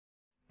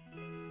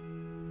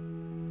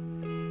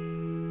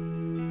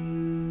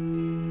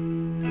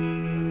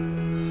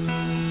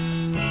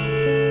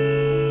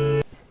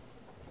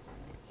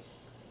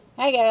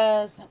Hi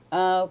guys.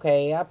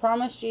 Okay, I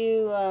promised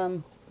you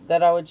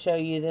that I would show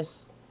you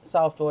this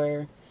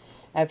software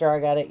after I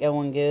got it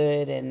going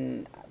good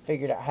and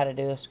figured out how to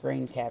do a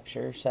screen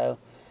capture. So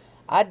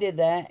I did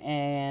that,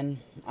 and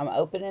I'm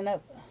opening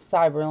up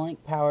CyberLink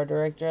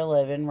PowerDirector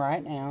 11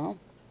 right now.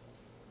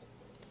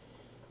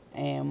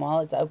 And while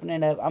it's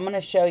opening up, I'm going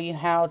to show you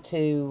how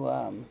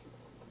to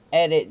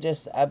edit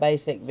just a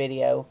basic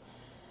video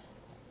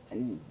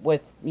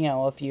with,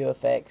 a few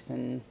effects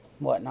and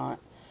whatnot.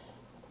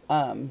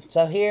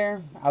 So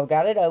here, I've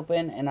got it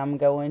open, and I'm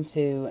going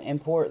to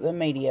import the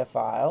media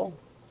file.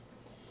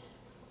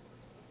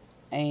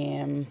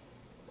 And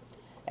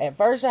at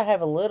first I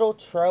have a little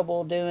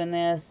trouble doing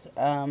this.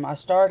 I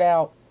start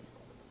out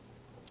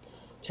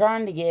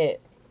trying to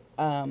get,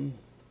 I'm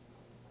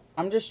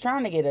just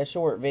trying to get a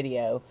short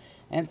video.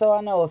 And so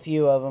I know a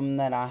few of them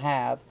that I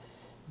have.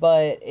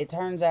 But it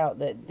turns out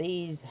that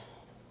these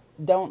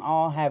don't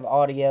all have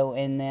audio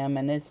in them,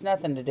 and it's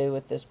nothing to do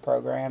with this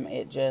program.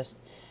 It just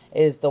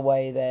is the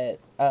way that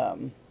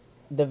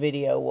the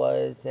video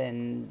was,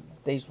 and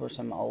these were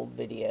some old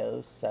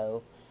videos,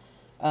 so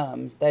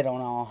they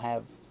don't all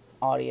have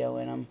audio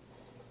in them.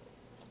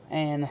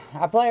 And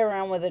I play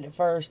around with it at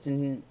first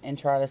and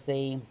try to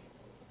see.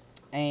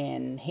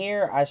 And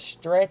here I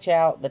stretch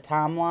out the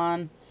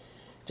timeline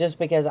just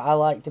because I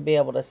like to be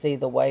able to see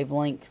the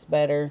wavelengths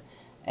better,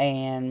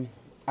 and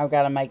I've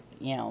got to make,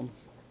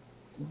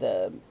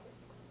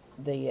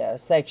 the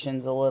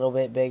sections a little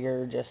bit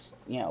bigger, just,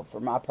 for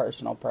my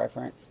personal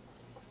preference.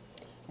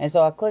 And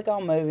so I click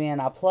on movie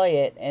and I play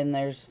it, and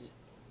there's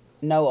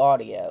no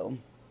audio.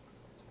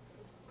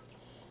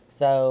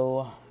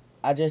 So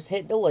I just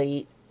hit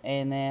delete,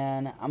 and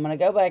then I'm going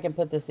to go back and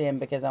put this in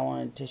because I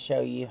wanted to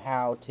show you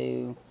how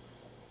to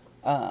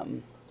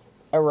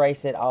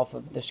erase it off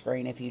of the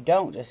screen. If you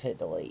don't just hit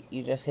delete,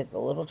 you just hit the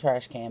little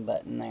trash can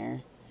button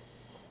there.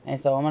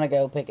 And so I'm going to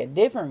go pick a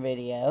different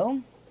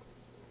video,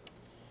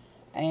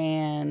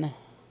 and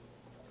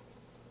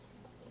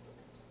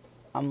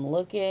I'm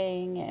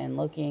looking and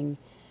looking,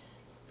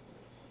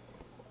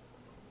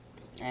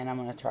 and I'm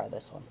going to try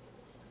this one.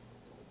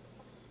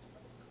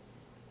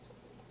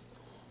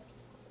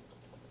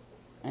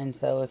 And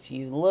so if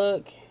you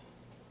look,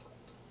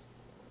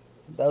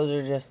 those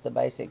are just the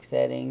basic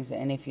settings.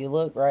 And if you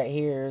look right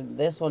here,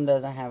 this one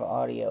doesn't have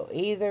audio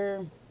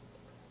either.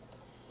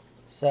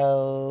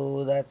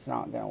 So that's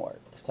not going to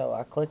work. So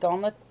I click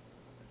on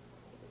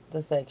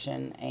the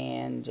section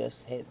and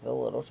just hit the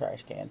little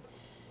trash can.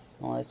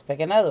 Well, let's pick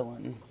another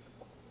one.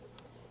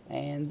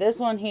 And this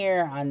one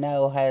here I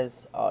know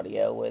has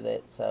audio with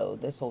it, so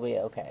this will be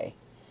okay.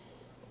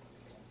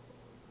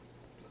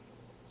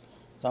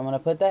 So I'm going to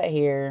put that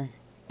here,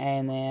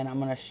 and then I'm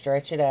going to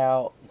stretch it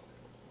out.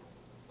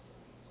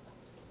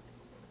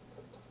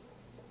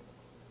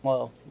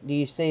 Well, do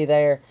you see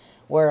there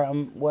where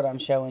what I'm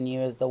showing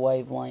you is the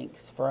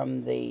wavelengths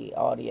from the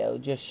audio,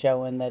 just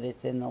showing that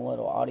it's in the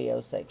little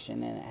audio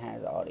section and it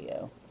has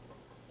audio.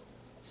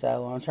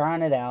 So I'm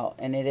trying it out,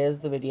 and it is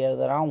the video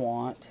that I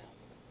want.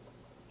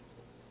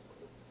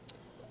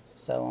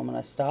 So I'm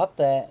going to stop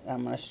that.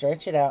 I'm going to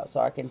stretch it out so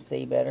I can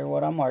see better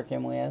what I'm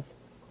working with.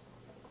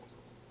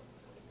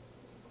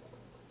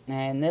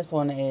 And this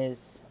one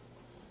is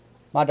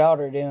my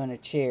daughter doing a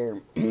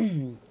cheer.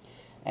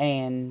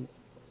 And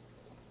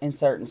in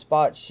certain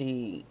spots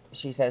she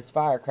says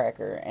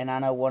firecracker, and I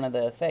know one of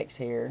the effects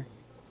here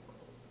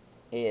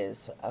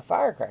is a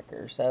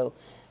firecracker, so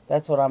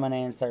that's what I'm going to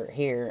insert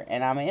here.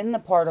 And I'm in the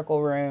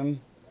particle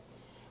room,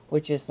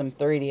 which is some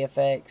 3D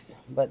effects,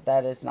 but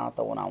that is not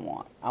the one I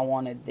want. I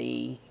wanted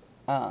the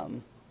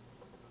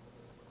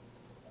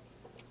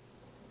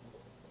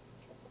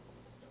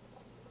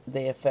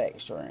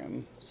effects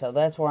room. So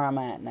that's where I'm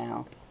at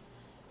now,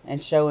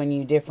 and showing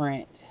you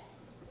different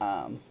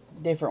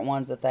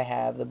ones that they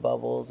have, the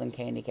bubbles and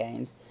candy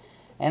canes.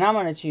 And I'm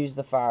going to choose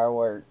the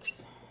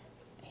fireworks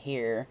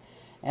here,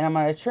 and I'm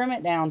going to trim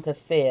it down to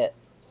fit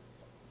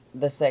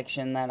the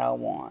section that I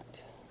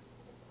want,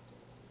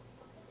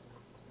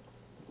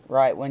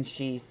 right when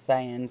she's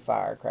saying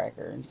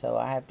firecracker. And so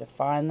I have to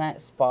find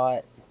that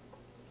spot,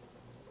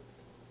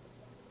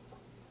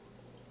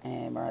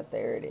 and right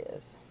there it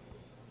is.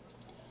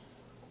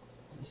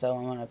 So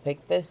I'm going to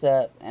pick this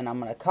up, and I'm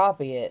going to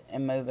copy it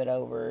and move it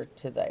over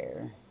to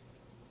there.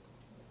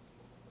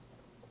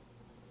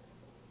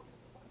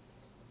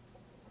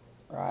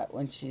 Right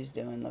when she's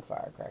doing the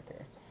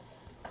firecracker.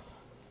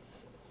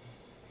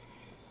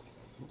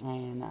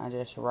 And I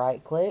just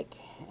right click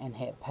and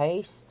hit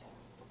paste.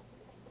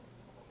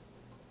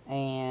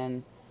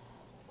 And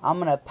I'm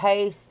going to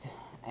paste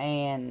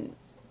and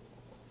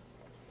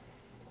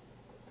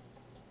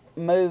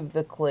move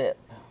the clip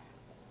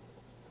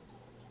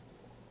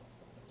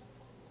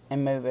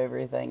and move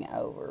everything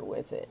over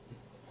with it.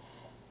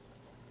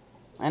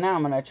 And now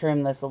I'm going to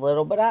trim this a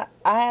little, but I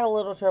had a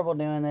little trouble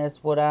doing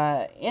this. What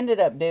I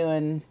ended up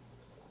doing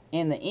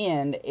in the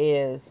end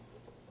is,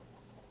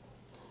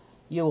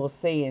 you will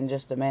see in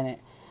just a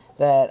minute,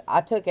 that I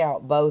took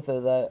out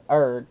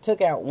took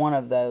out one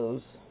of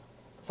those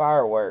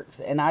fireworks,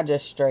 and I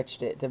just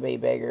stretched it to be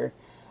bigger.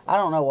 I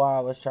don't know why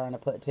I was trying to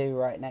put two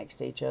right next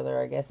to each other.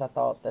 I guess I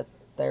thought that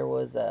there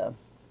was a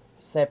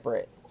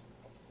separate,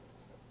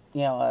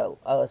 you know,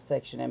 a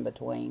section in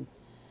between.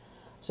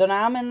 So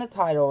now I'm in the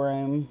title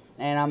room,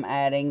 and I'm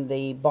adding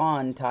the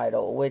bond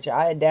title, which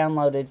I had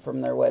downloaded from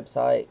their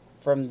website,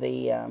 from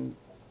the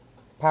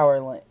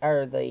PowerLink,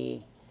 or the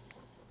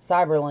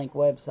CyberLink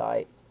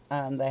website.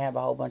 They have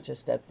a whole bunch of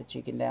stuff that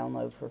you can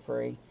download for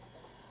free.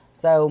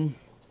 So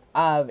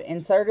I've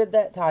inserted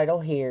that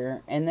title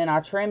here, and then I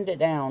trimmed it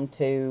down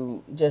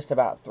to just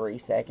about 3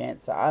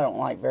 seconds. I don't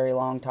like very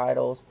long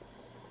titles.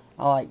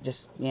 I like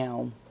just, you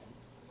know,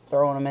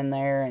 throwing them in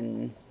there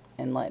and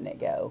letting it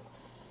go.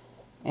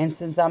 And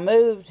since I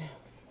moved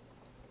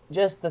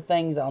just the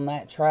things on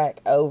that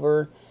track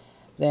over,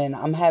 then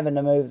I'm having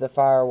to move the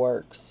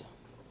fireworks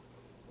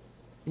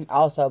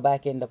also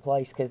back into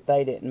place, because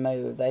they didn't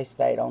move. They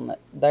stayed on the,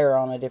 they're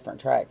on a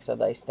different track, so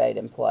they stayed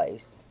in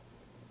place.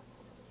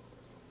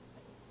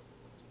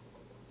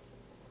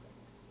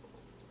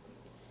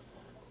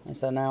 And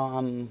so now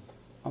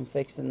I'm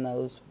fixing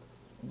those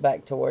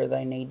back to where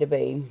they need to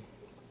be.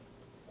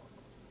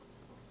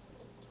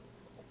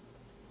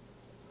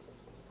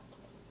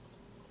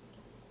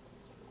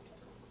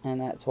 And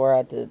that's where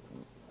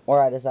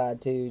I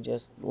decide to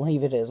just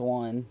leave it as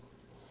one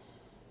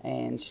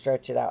and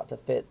stretch it out to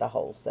fit the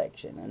whole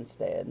section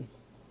instead.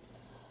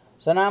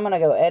 So now I'm going to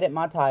go edit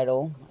my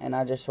title, and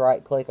I just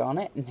right click on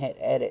it and hit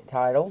edit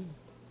title.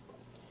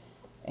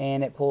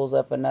 And it pulls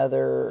up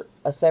a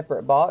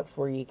separate box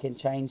where you can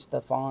change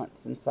the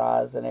fonts and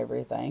size and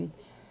everything.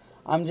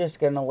 I'm just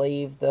going to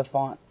leave the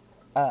font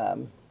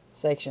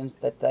sections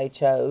that they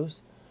chose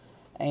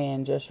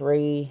and just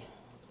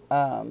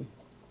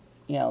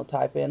you know,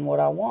 type in what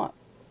I want.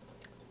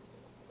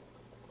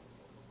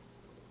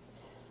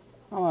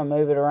 I'm going to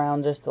move it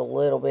around just a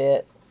little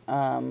bit.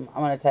 I'm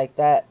going to take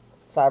that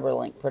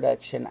CyberLink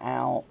production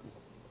out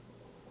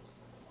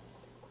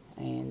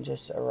and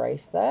just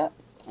erase that.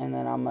 And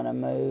then I'm going to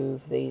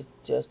move these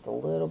just a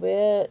little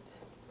bit.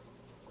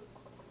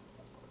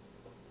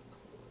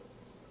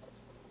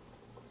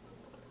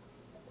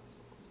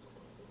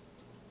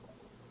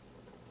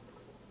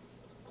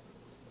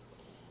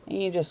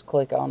 And you just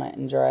click on it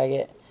and drag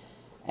it.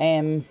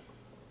 And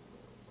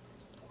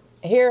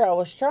here I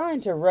was trying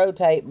to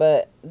rotate,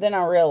 but then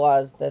I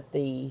realized that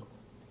the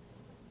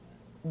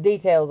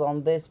details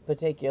on this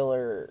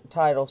particular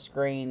title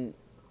screen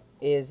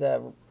is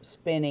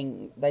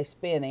spinning. They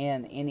spin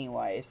in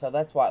anyway, so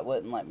that's why it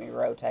wouldn't let me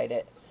rotate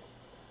it.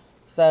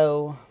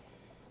 So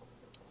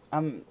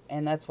and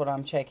that's what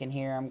I'm checking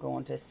here. I'm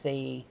going to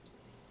see,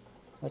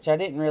 which I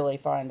didn't really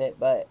find it,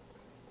 but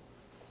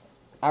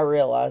I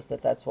realized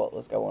that that's what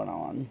was going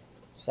on.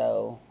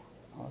 So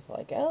I was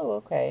like, oh,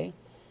 okay,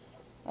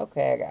 I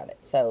got it.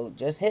 So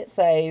just hit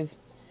save,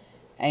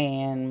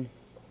 and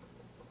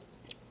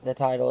the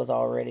title is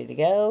all ready to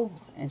go,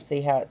 and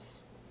see how it's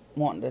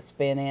wanting to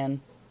spin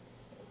in.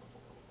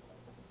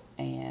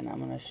 And I'm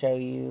going to show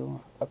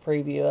you a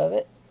preview of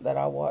it that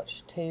I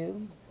watched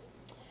too.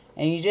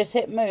 And you just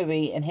hit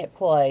movie and hit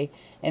play,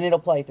 and it'll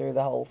play through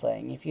the whole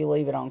thing. If you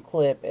leave it on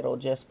clip, it'll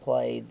just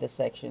play the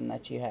section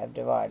that you have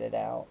divided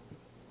out.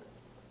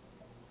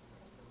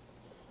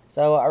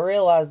 So I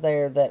realized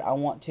there that I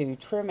want to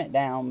trim it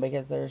down,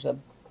 because there's a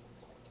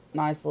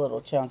nice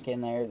little chunk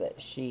in there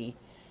that she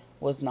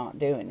was not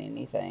doing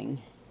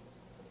anything.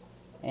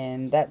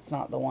 And that's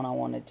not the one I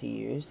wanted to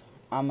use.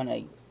 I'm going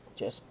to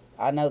just,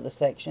 I know the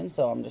section,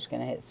 so I'm just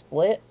going to hit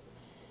split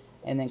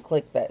and then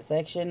click that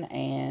section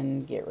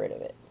and get rid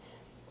of it.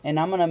 And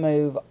I'm going to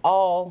move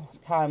all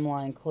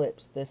timeline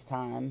clips this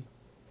time,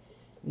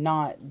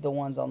 not the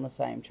ones on the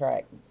same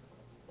track.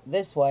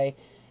 This way,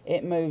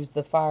 it moves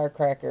the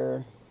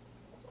firecracker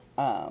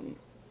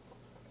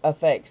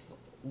effects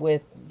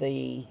with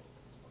the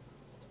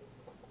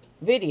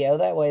video.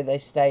 That way they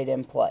stayed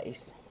in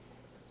place.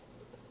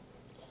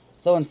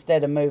 So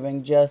instead of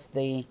moving just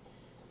the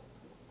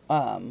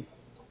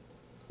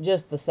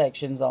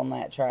sections on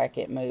that track,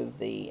 it moved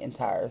the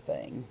entire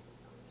thing.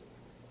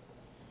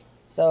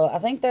 So I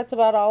think that's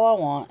about all I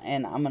want,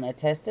 and I'm going to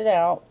test it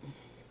out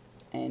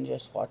and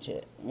just watch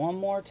it one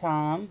more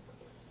time.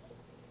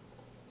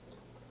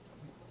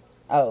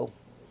 Oh,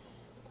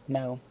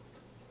 no.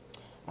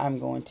 I'm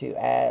going to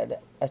add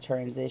a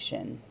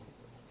transition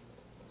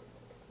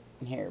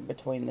here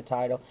between the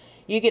title.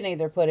 You can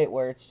either put it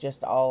where it's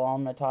just all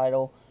on the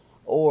title,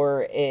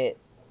 or it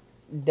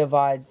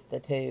divides the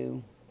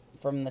two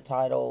from the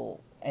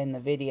title and the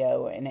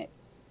video, and it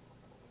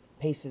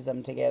pieces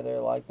them together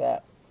like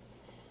that.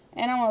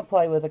 And I'm going to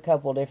play with a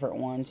couple different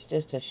ones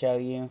just to show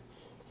you.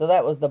 So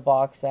that was the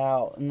box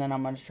out, and then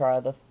I'm going to try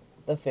the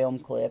film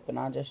clip, and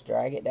I just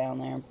drag it down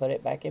there and put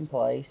it back in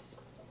place.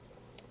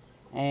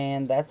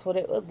 And that's what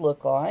it would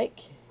look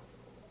like.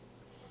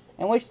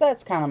 And which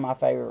that's kind of my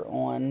favorite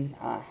one.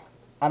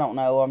 I don't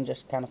know, I'm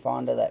just kind of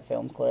fond of that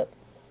film clip.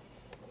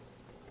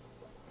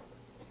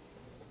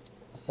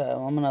 So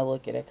I'm going to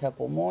look at a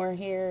couple more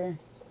here.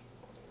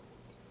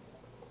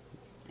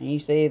 And you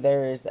see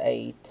there's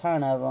a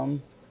ton of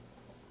them.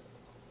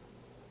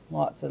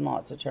 Lots and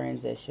lots of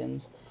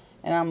transitions.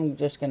 And I'm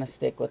just going to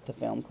stick with the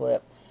film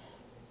clip.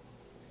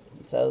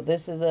 So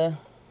this is a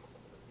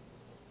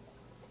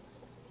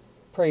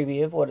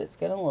preview of what it's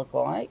going to look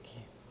like.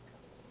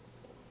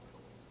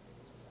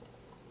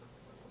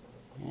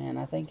 And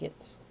I think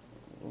it's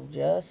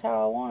just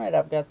how I want it.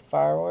 I've got the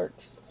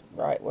fireworks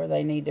right where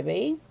they need to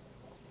be.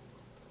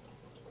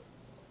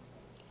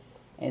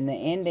 And the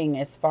ending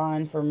is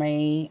fine for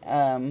me.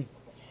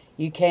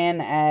 You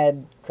can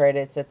add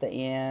credits at the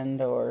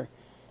end, or,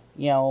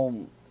 you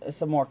know,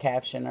 some more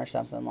caption or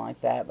something like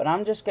that. But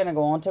I'm just going to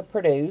go on to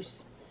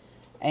produce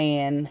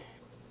and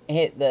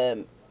hit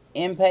the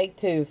MPEG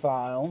 2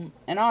 file.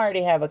 And I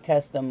already have a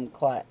custom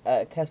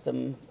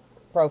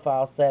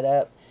profile set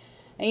up.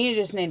 And you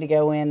just need to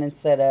go in and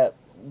set up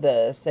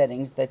the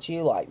settings that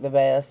you like the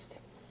best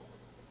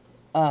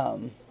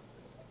for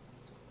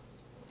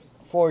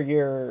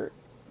your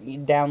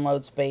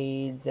download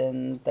speeds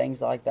and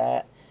things like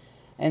that.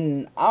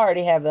 And I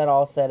already have that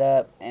all set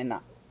up, and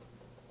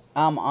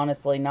I'm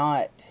honestly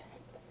not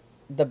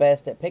the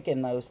best at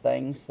picking those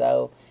things,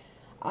 so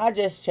I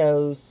just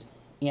chose,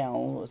 you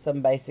know,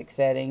 some basic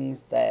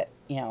settings that,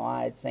 you know,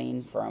 I had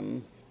seen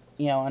from,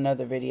 you know,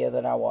 another video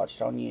that I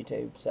watched on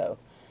YouTube. So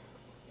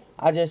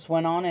I just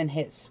went on and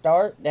hit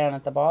start down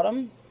at the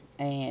bottom,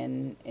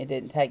 and it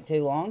didn't take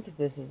too long because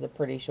this is a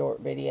pretty short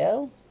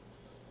video.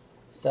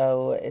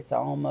 So it's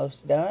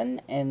almost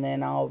done, and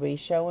then I'll be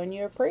showing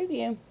you a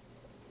preview.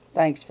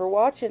 Thanks for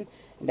watching,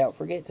 and don't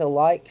forget to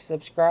like,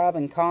 subscribe,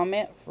 and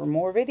comment for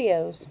more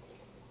videos.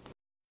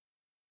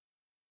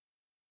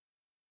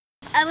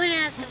 I went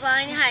up to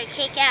Barnyard to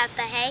kick out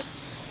the hay.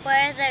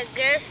 Where the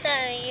girls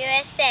in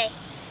USA.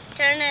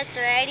 Turn up the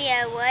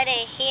radio, what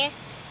I hear.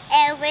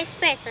 Elvis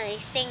Presley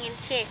singing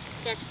cheer.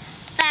 Cause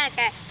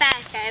firecracker,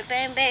 firecracker,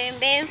 boom, boom,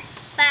 boom.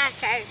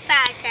 Firecracker,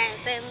 firecracker,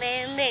 boom,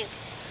 boom, boom.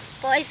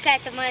 Boys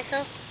got the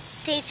muscle,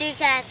 teacher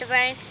got the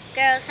brain.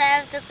 Girls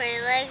have the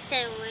pretty legs,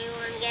 and we